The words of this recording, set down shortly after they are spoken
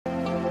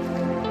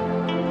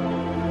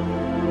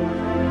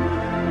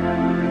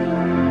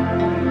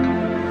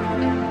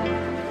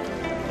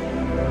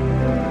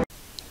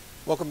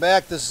Welcome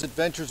back. This is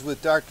Adventures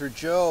with Dr.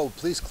 Joe.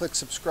 Please click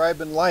subscribe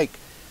and like.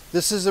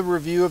 This is a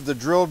review of the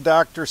Drill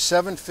Doctor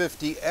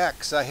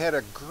 750X. I had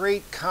a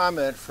great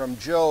comment from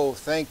Joe.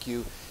 Thank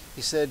you.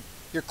 He said,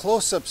 your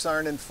close-ups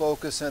aren't in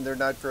focus and they're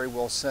not very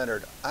well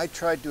centered. I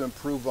tried to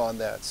improve on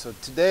that. So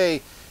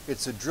today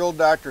it's a Drill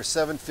Doctor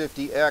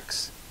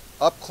 750X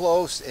up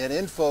close and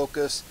in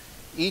focus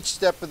each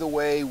step of the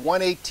way,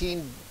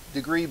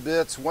 118-degree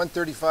bits,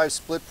 135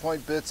 split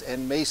point bits,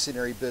 and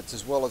masonry bits,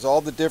 as well as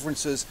all the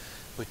differences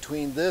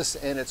between this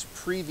and its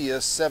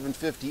previous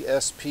 750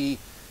 SP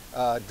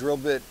drill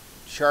bit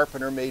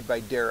sharpener made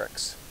by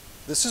Darex.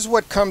 This is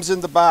what comes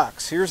in the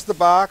box. Here's the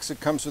box. It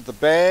comes with the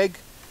bag,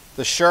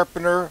 the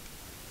sharpener,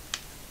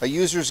 a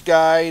user's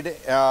guide,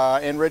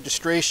 and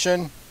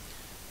registration.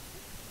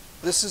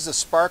 This is a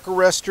spark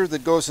arrestor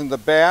that goes in the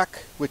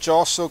back, which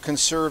also can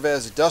serve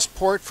as a dust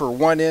port for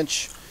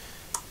 1-inch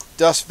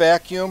dust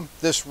vacuum.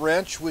 This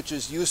wrench, which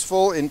is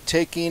useful in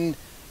taking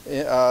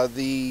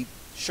the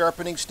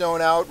sharpening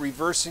stone out,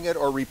 reversing it,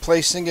 or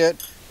replacing it,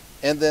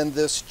 and then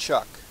this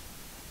chuck.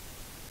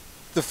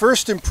 The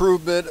first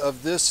improvement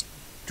of this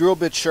drill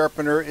bit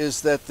sharpener is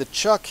that the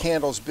chuck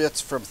handles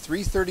bits from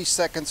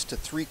 3/32 to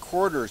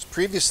 3/4.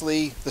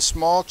 Previously, the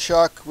small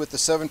chuck with the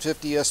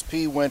 750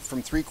 SP went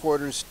from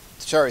 3/32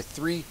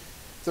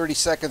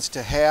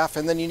 to half,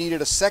 and then you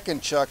needed a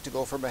second chuck to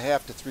go from a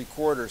half to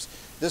 3/4.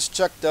 This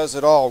chuck does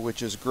it all,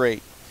 which is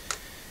great.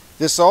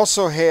 This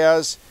also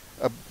has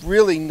a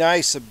really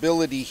nice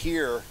ability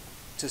here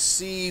to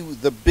see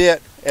the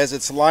bit as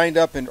it's lined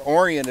up and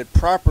oriented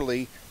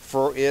properly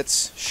for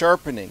its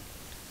sharpening.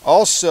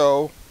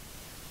 Also,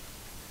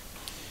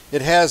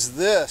 it has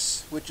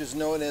this, which is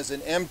known as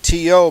an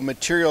Mto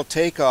Material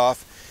Take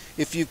Off.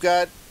 If you've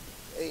got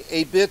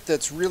a bit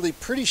that's really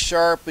pretty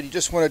sharp but you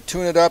just want to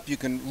tune it up, you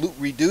can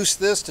reduce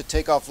this to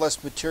take off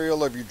less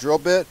material of your drill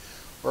bit.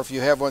 Or if you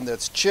have one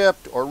that's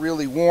chipped or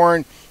really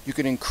worn, you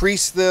can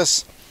increase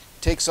this.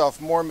 Takes off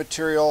more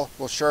material,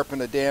 will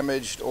sharpen a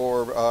damaged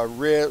or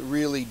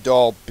really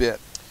dull bit.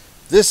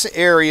 This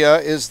area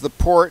is the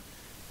port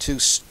to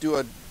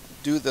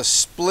do the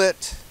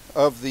split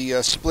of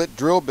the split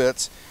drill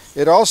bits.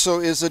 It also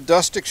is a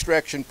dust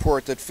extraction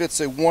port that fits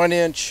a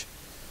 1-inch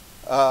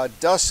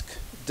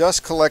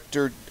dust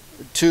collector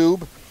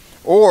tube,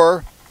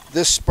 or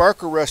this spark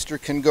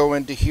arrestor can go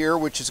into here,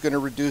 which is going to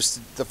reduce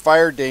the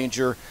fire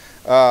danger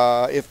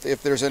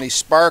if there's any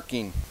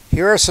sparking.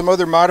 Here are some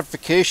other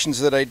modifications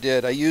that I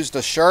did. I used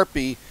a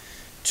Sharpie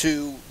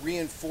to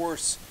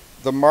reinforce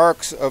the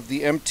marks of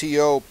the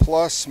MTO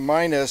plus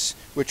minus,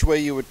 which way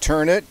you would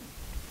turn it.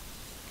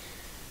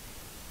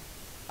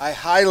 I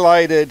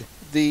highlighted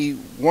the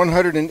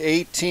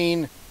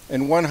 118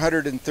 and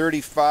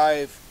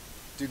 135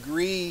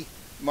 degree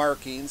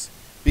markings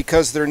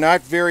because they're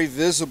not very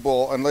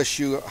visible unless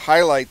you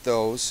highlight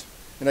those,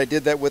 and I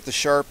did that with the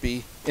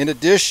Sharpie. In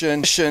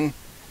addition,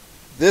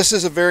 this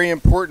is a very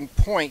important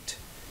point,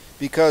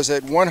 because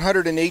at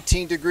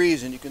 118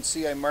 degrees, and you can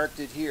see I marked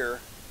it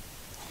here,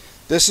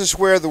 this is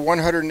where the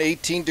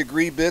 118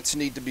 degree bits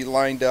need to be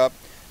lined up,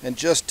 and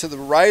just to the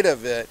right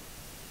of it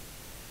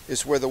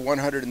is where the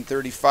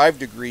 135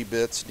 degree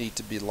bits need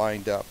to be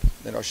lined up.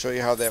 And I'll show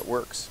you how that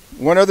works.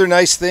 One other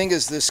nice thing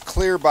is this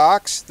clear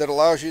box that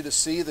allows you to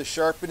see the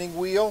sharpening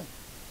wheel,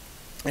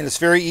 and it's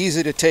very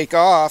easy to take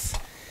off.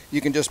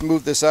 You can just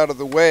move this out of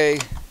the way,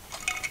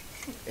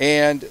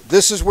 and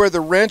this is where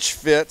the wrench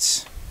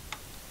fits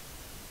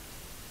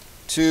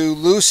to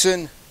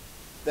loosen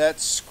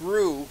that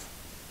screw,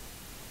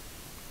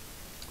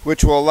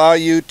 which will allow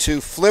you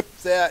to flip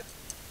that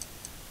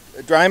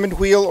diamond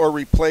wheel or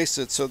replace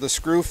it. So the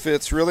screw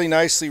fits really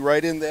nicely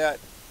right in that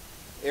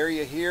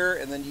area here,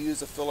 and then you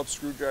use a Phillips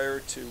screwdriver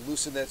to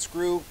loosen that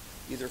screw.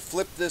 Either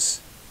flip this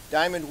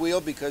diamond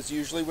wheel, because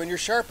usually when you're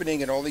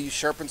sharpening it only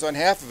sharpens on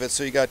half of it,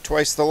 so you got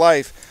twice the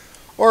life,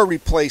 or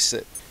replace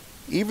it.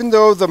 Even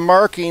though the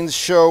markings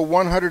show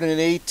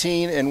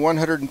 118 and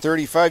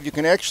 135, you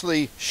can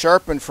actually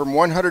sharpen from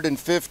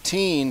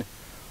 115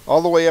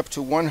 all the way up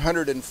to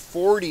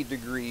 140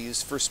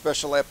 degrees for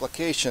special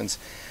applications.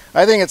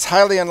 I think it's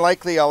highly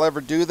unlikely I'll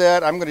ever do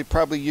that. I'm going to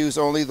probably use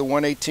only the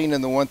 118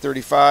 and the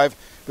 135,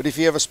 but if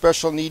you have a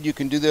special need, you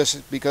can do this,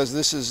 because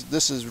this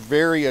is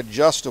very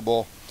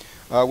adjustable,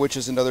 which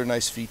is another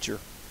nice feature.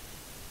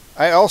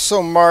 I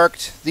also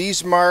marked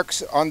these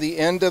marks on the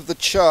end of the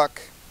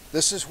chuck.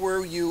 This is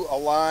where you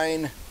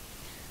align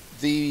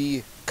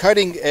the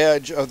cutting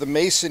edge of the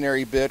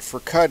masonry bit for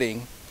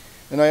cutting.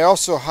 And I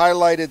also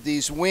highlighted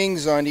these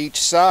wings on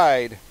each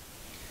side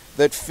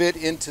that fit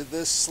into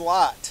this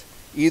slot.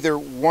 Either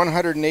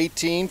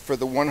 118 for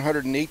the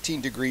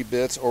 118 degree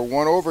bits, or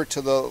one over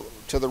to the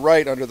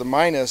right under the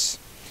minus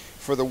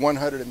for the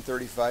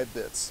 135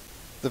 bits.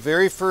 The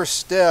very first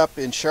step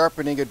in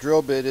sharpening a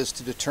drill bit is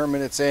to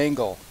determine its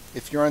angle.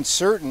 If you're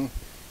uncertain,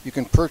 you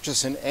can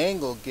purchase an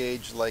angle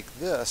gauge like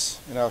this,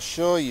 and I'll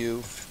show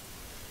you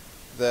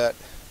that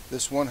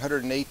this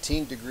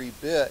 118 degree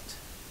bit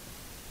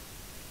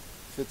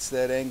fits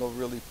that angle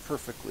really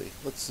perfectly.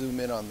 Let's zoom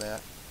in on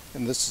that.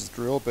 And this is the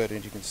drill bit,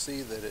 and you can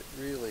see that it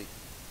really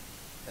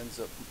ends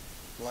up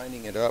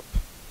lining it up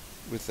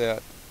with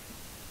that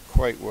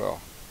quite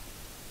well.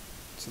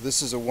 So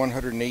this is a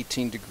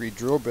 118-degree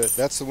drill bit.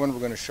 That's the one we're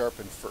going to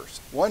sharpen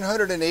first.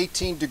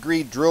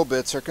 118-degree drill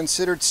bits are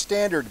considered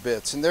standard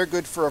bits, and they're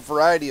good for a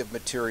variety of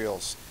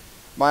materials.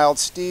 Mild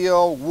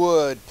steel,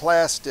 wood,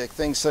 plastic,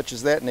 things such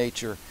as that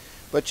nature.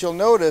 But you'll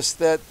notice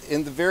that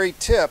in the very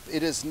tip,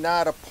 it is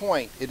not a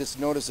point. It is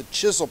known as a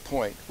chisel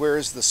point,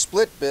 whereas the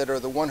split bit, or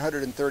the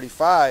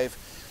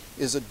 135,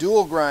 is a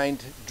dual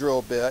grind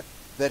drill bit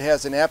that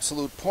has an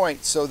absolute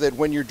point, so that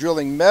when you're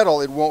drilling metal,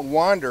 it won't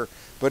wander.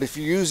 But if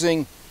you're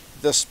using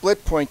the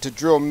split point to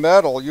drill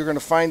metal, you're going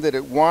to find that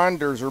it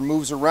wanders or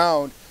moves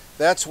around.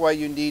 That's why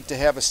you need to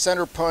have a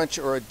center punch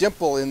or a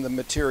dimple in the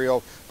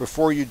material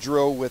before you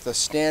drill with a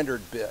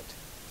standard bit.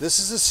 This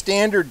is a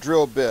standard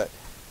drill bit,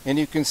 and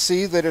you can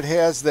see that it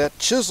has that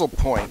chisel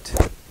point.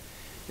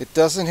 It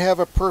doesn't have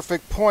a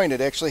perfect point.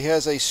 It actually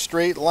has a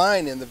straight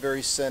line in the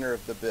very center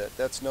of the bit.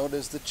 That's known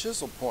as the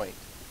chisel point.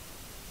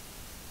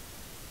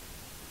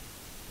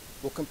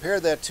 We'll compare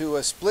that to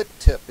a split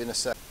tip in a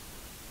second.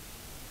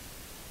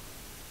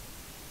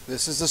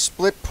 This is a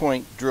split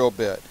point drill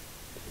bit,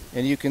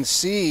 and you can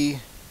see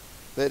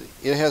that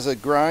it has a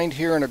grind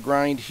here and a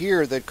grind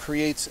here that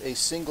creates a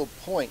single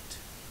point.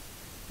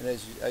 And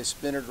as I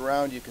spin it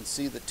around, you can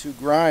see the two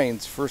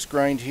grinds. First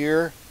grind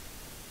here,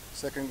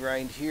 second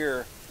grind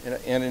here,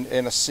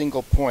 and a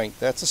single point.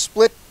 That's a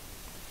split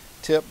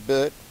tip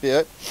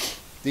bit.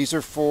 These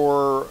are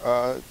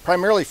for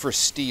primarily for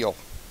steel,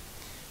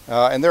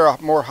 and they're a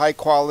more high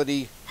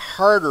quality,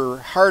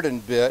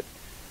 hardened bit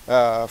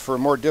for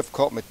more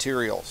difficult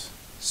materials.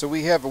 So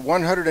we have a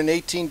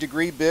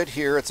 118-degree bit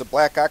here. It's a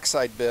black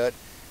oxide bit,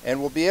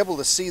 and we'll be able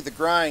to see the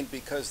grind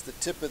because the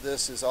tip of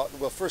this is all,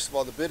 well, first of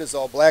all, the bit is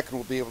all black, and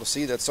we'll be able to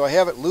see that. So I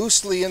have it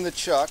loosely in the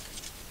chuck,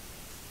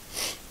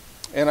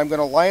 and I'm going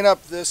to line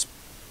up this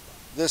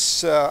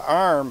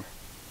arm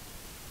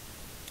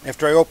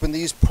after I open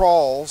these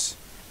pawls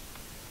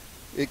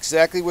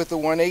exactly with the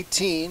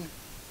 118,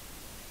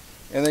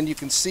 and then you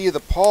can see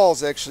the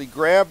pawls actually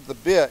grab the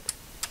bit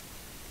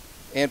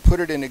and put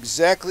it in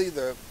exactly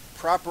the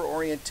proper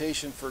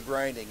orientation for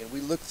grinding, and we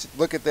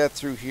look at that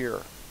through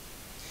here.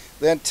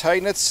 Then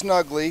tighten it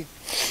snugly,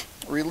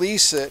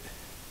 release it,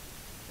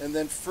 and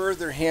then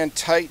further hand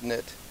tighten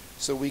it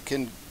so we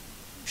can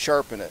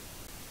sharpen it.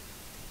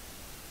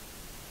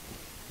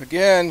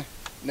 Again,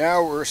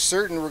 now we're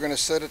certain we're going to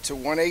set it to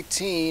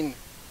 118,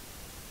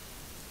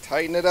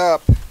 tighten it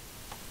up,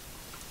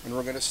 and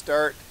we're going to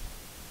start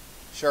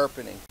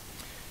sharpening.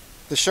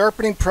 The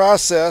sharpening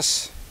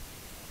process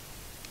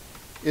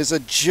is a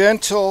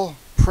gentle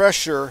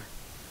pressure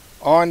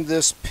on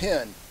this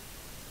pin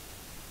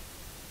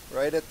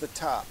right at the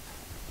top,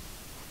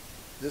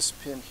 this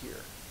pin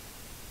here.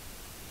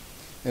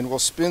 And we'll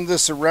spin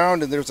this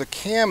around, and there's a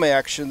cam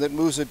action that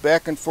moves it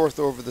back and forth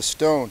over the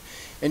stone.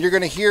 And you're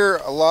going to hear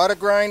a lot of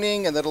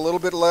grinding and then a little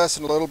bit less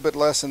and a little bit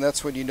less, and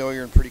that's when you know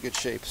you're in pretty good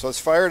shape. So let's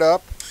fire it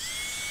up,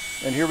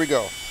 and here we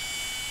go.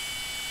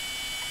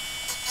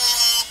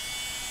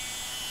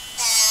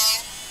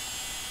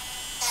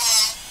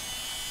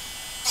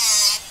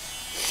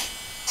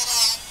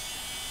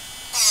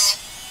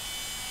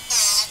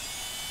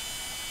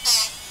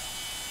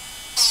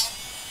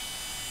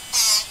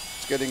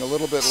 Getting a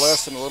little bit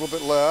less and a little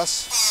bit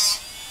less.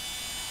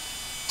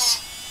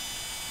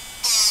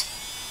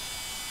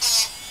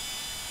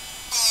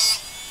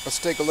 Let's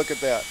take a look at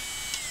that.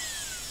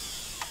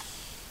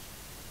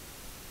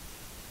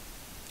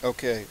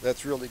 Okay,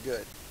 that's really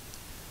good.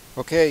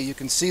 Okay, you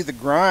can see the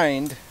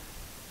grind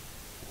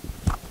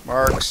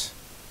marks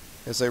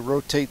as I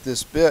rotate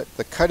this bit.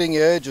 The cutting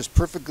edge is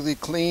perfectly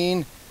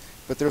clean,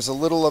 but there's a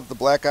little of the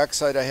black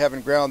oxide I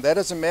haven't ground. That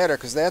doesn't matter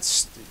because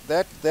that's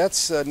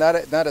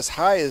not as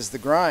high as the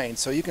grind,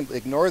 so you can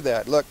ignore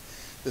that. Look,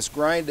 this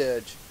grind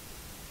edge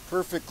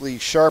perfectly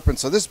sharpened.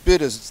 So this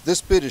bit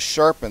is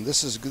sharpened.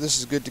 This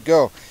is good to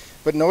go.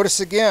 But notice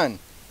again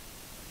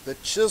the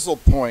chisel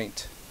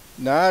point,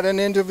 not an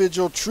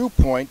individual true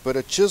point, but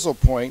a chisel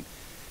point,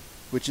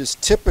 which is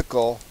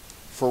typical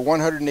for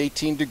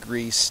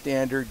 118-degree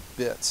standard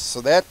bits.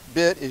 So that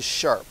bit is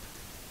sharp.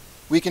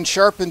 We can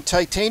sharpen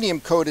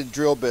titanium-coated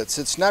drill bits.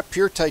 It's not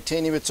pure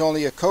titanium, it's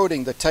only a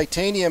coating. The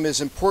titanium is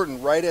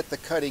important right at the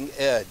cutting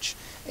edge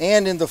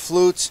and in the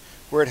flutes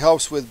where it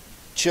helps with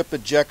chip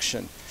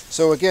ejection.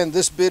 So again,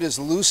 this bit is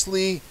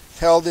loosely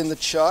held in the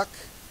chuck.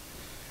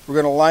 We're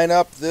going to line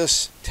up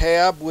this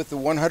tab with the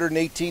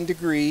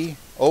 118-degree,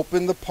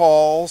 open the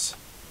pawls,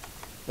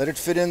 let it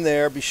fit in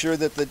there, be sure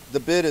that the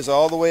bit is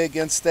all the way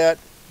against that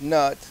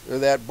nut or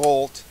that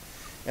bolt,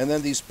 and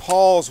then these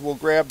pawls will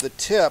grab the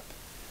tip,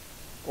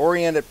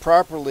 orient it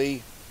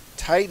properly,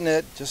 tighten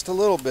it just a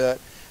little bit,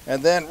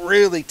 and then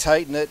really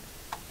tighten it,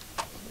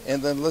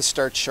 and then let's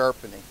start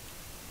sharpening.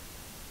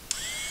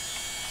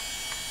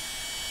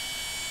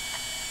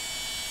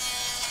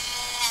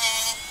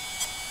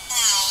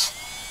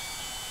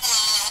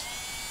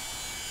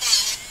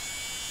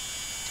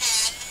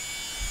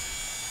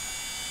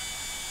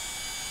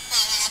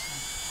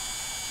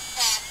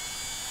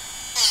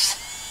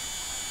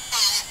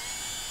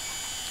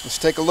 Let's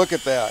take a look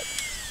at that.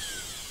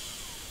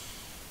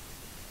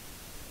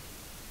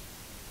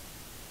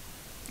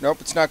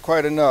 Nope, it's not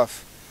quite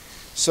enough.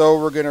 So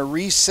we're going to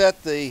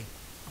reset the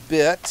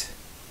bit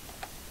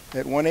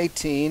at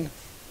 118,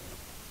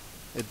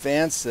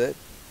 advance it.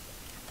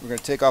 We're going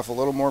to take off a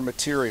little more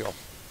material.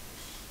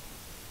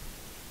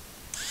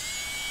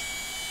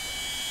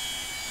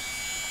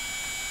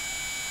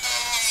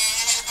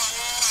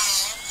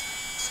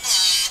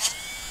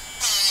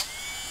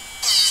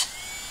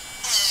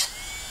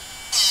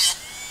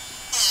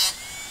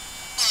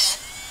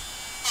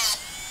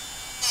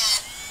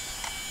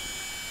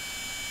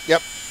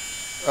 Yep.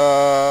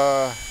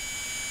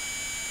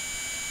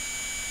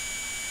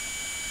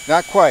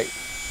 Not quite.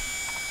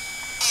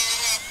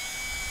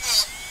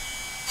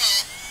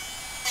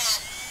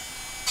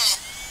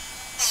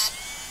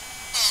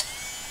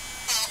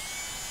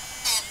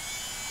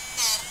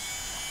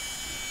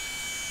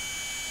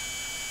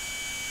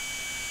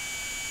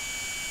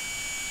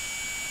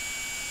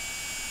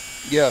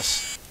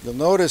 Yes. You'll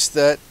notice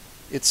that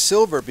it's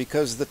silver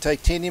because the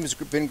titanium has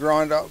been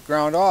ground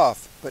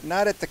off, but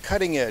not at the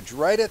cutting edge.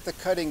 Right at the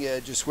cutting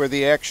edge is where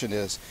the action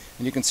is.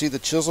 And you can see the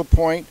chisel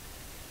point.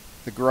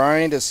 The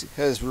grind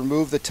has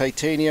removed the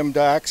titanium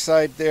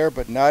dioxide there,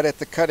 but not at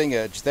the cutting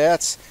edge.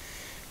 That's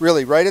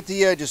really right at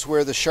the edge is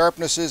where the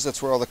sharpness is.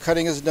 That's where all the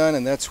cutting is done,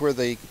 and that's where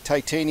the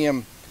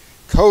titanium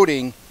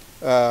coating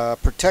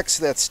protects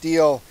that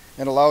steel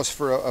and allows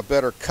for a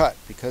better cut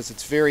because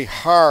it's very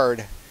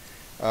hard.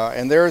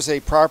 And there's a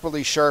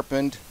properly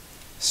sharpened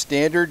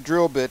standard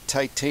drill bit,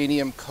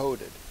 titanium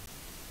coated.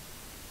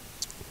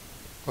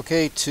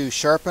 Okay, to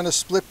sharpen a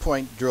split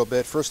point drill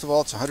bit, first of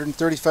all, it's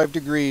 135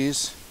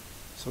 degrees.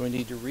 So we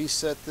need to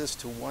reset this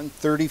to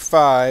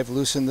 135,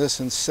 loosen this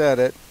and set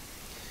it.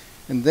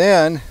 And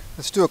then,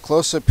 let's do a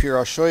close-up here.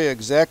 I'll show you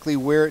exactly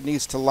where it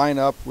needs to line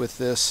up with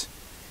this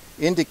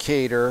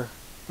indicator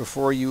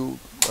before you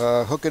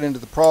hook it into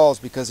the prawls,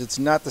 because it's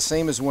not the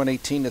same as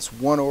 118, it's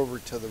one over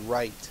to the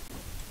right.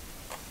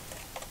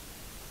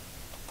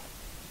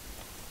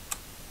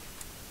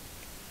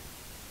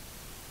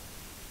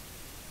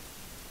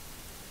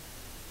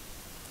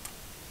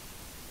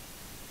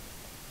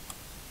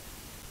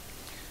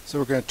 So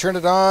we're going to turn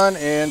it on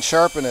and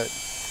sharpen it.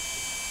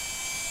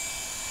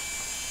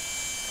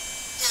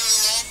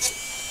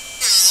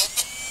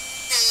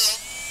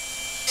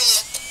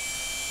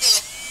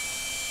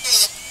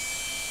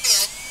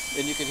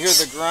 And you can hear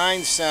the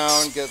grind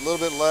sound get a little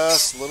bit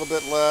less, a little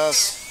bit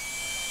less.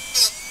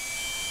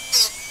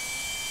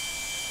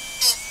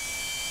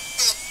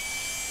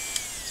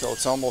 So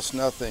it's almost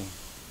nothing.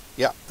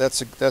 Yeah,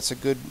 that's a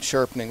good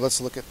sharpening.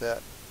 Let's look at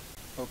that.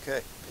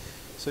 Okay.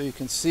 So you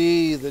can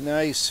see the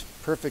nice,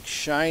 perfect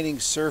shining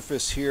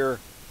surface here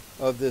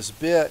of this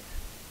bit.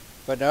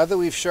 But now that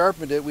we've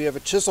sharpened it, we have a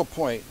chisel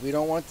point. We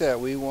don't want that.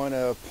 We want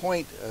a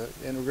point,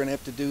 and we're going to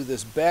have to do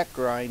this back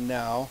grind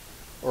now,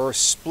 or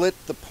split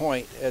the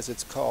point as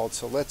it's called.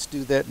 So let's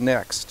do that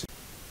next.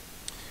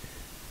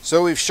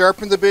 So we've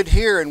sharpened the bit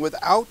here, and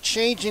without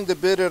changing the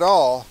bit at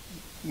all,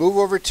 move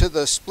over to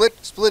the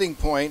splitting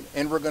point,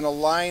 and we're going to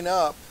line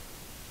up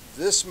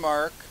this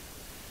mark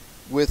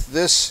with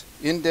this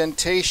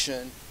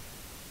indentation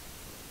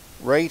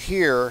right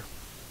here,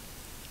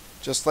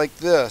 just like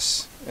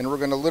this, and we're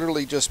going to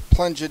literally just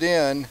plunge it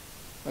in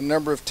a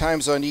number of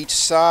times on each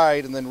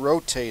side and then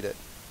rotate it.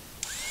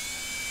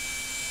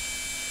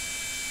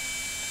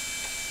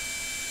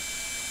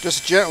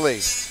 Just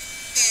gently.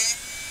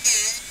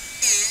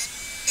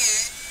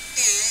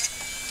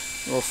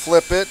 We'll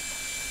flip it.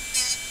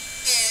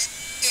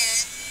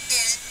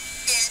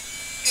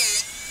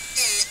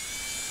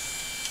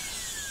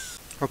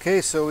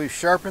 Okay, so we've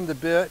sharpened the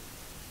bit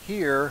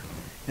here,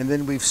 and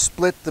then we've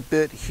split the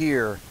bit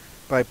here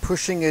by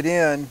pushing it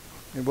in,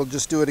 and we'll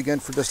just do it again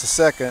for just a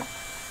second.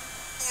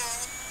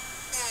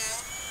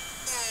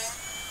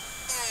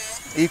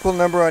 Equal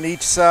number on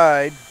each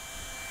side.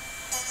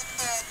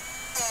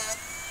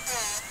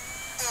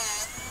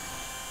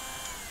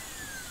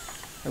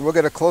 And we'll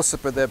get a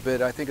close-up of that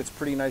bit. I think it's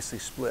pretty nicely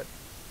split.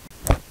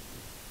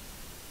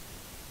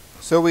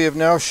 So we have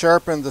now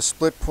sharpened the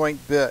split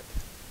point bit.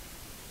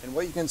 And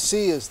what you can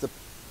see is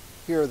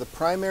here the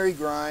primary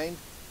grind,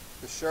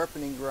 the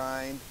sharpening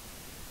grind,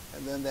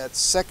 and then that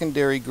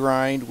secondary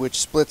grind which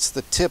splits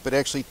the tip. It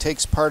actually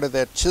takes part of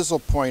that chisel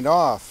point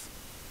off.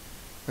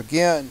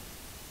 Again,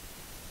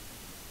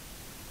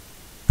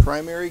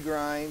 primary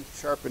grind,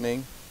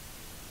 sharpening,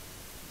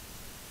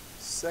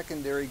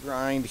 secondary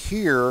grind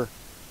here,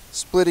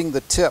 splitting the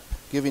tip,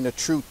 giving a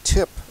true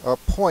tip, a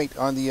point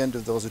on the end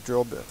of those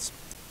drill bits.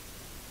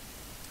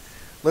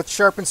 Let's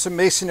sharpen some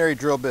masonry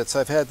drill bits.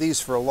 I've had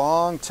these for a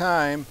long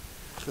time.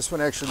 This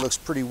one actually looks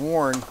pretty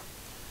worn.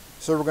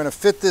 So we're going to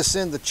fit this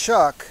in the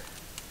chuck,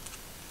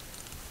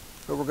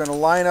 but we're going to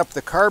line up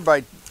the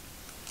carbide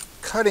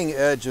cutting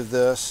edge of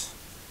this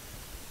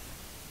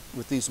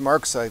with these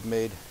marks I've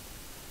made.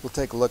 We'll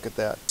take a look at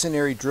that.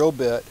 Masonry drill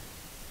bit,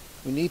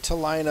 we need to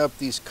line up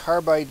these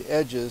carbide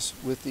edges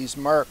with these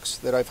marks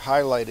that I've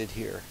highlighted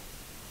here.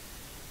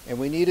 And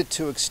we need it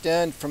to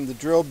extend from the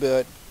drill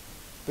bit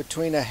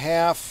between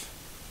 1/2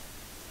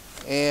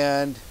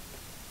 and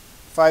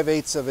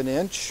 5/8 of an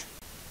inch.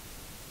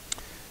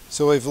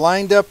 So we've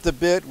lined up the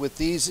bit with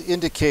these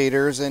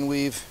indicators, and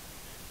we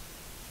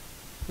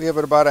have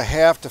it about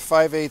 1/2 to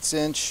 5/8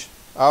 inch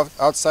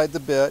outside the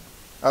bit,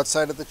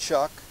 outside of the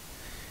chuck.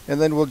 And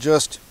then we'll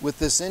just, with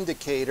this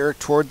indicator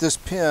toward this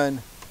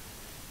pin,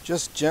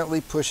 just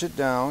gently push it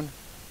down,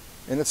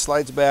 and it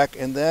slides back,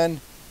 and then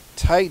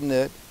tighten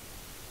it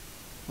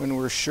when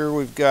we're sure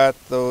we've got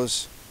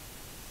those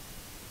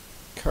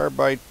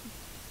carbide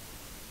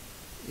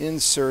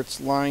inserts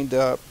lined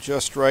up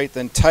just right.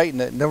 Then tighten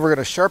it, and then we're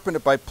going to sharpen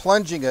it by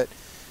plunging it,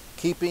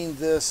 keeping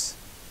this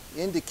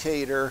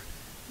indicator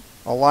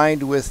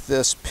aligned with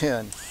this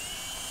pin.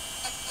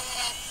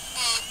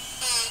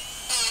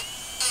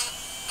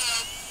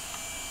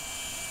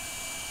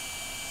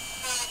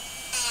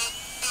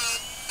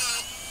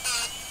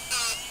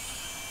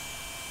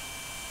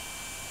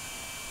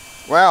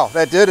 Wow,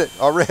 that did it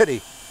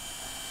already.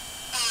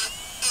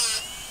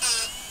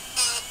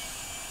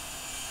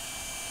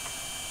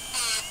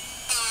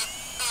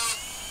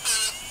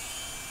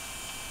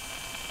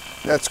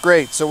 That's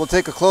great. So we'll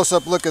take a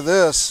close-up look at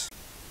this.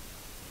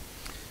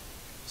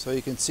 So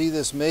you can see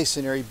this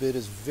masonry bit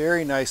is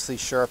very nicely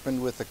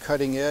sharpened with the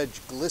cutting edge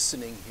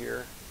glistening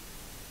here.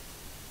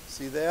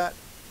 See that?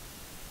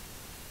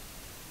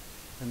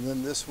 And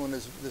then this one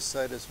is this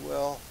side as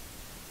well.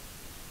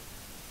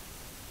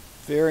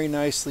 Very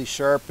nicely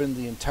sharpened,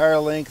 the entire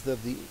length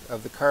of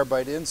the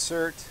carbide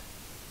insert.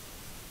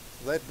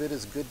 So that bit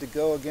is good to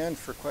go again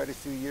for quite a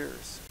few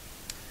years.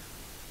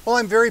 Well,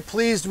 I'm very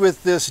pleased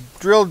with this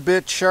drilled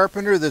bit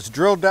sharpener, this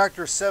Drill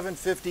Doctor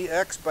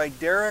 750X by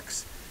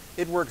Darex.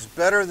 It works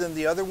better than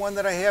the other one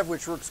that I have,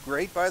 which works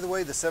great, by the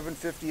way, the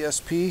 750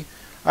 SP.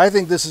 I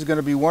think this is going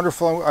to be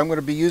wonderful. I'm going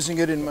to be using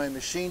it in my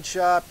machine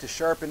shop to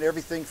sharpen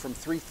everything from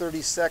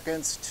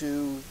 3/32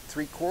 to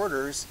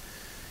 3/4.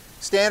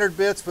 Standard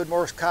bits, but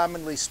more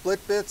commonly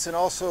split bits, and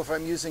also if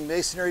I'm using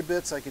masonry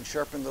bits, I can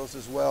sharpen those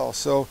as well.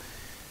 So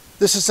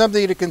this is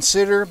something to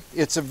consider.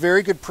 It's a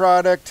very good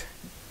product,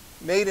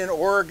 made in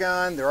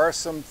Oregon. There are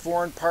some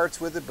foreign parts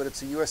with it, but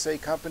it's a USA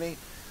company.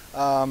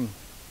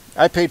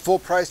 I paid full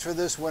price for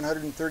this,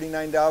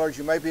 $139.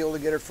 You might be able to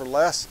get it for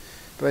less,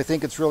 but I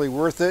think it's really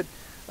worth it.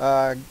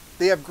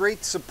 They have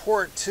great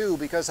support too,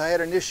 because I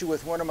had an issue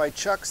with one of my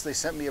chucks. They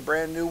sent me a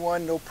brand new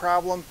one, no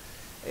problem.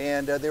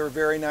 And they were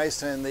very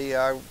nice, and they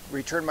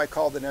returned my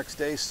call the next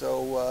day.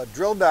 So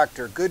Drill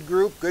Doctor, good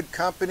group, good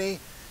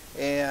company,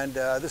 and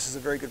this is a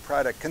very good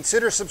product.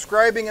 Consider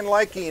subscribing and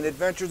liking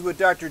Adventures with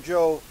Dr.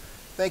 Joe.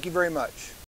 Thank you very much.